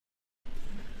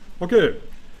Okay,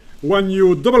 when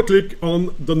you double click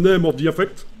on the name of the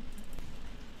effect,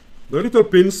 the little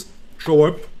pins show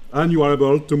up and you are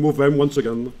able to move them once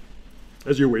again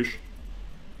as you wish.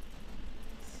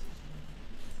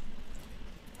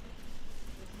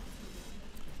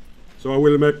 So I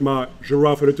will make my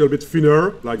giraffe a little bit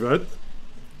thinner, like that.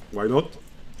 Why not?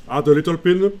 Add a little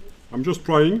pin. I'm just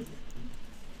trying.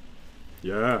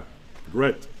 Yeah,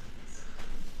 great.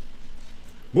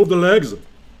 Move the legs.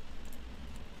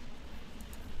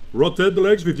 Rotate the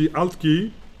legs with the Alt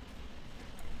key.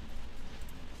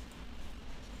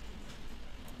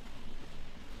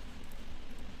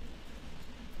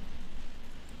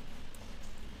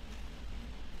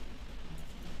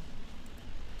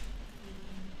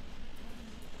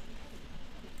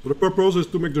 So the purpose is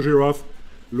to make the giraffe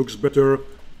looks better.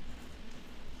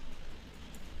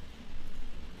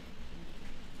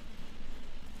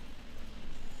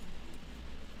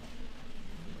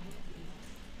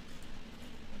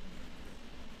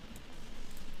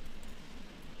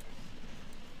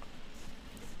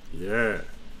 Yeah,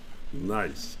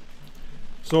 nice.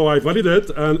 So I validate,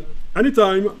 and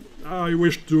anytime I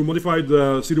wish to modify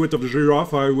the silhouette of the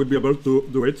giraffe, I will be able to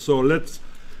do it. So let's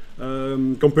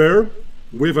compare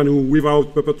with and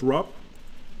without puppet wrap.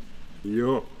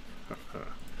 Yo.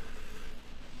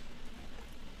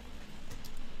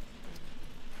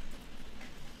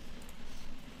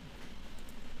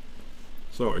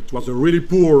 So it was a really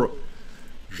poor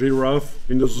giraffe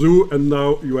in the zoo, and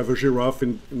now you have a giraffe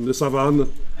in the savannah.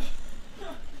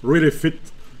 Really fit.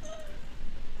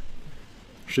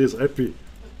 She's happy.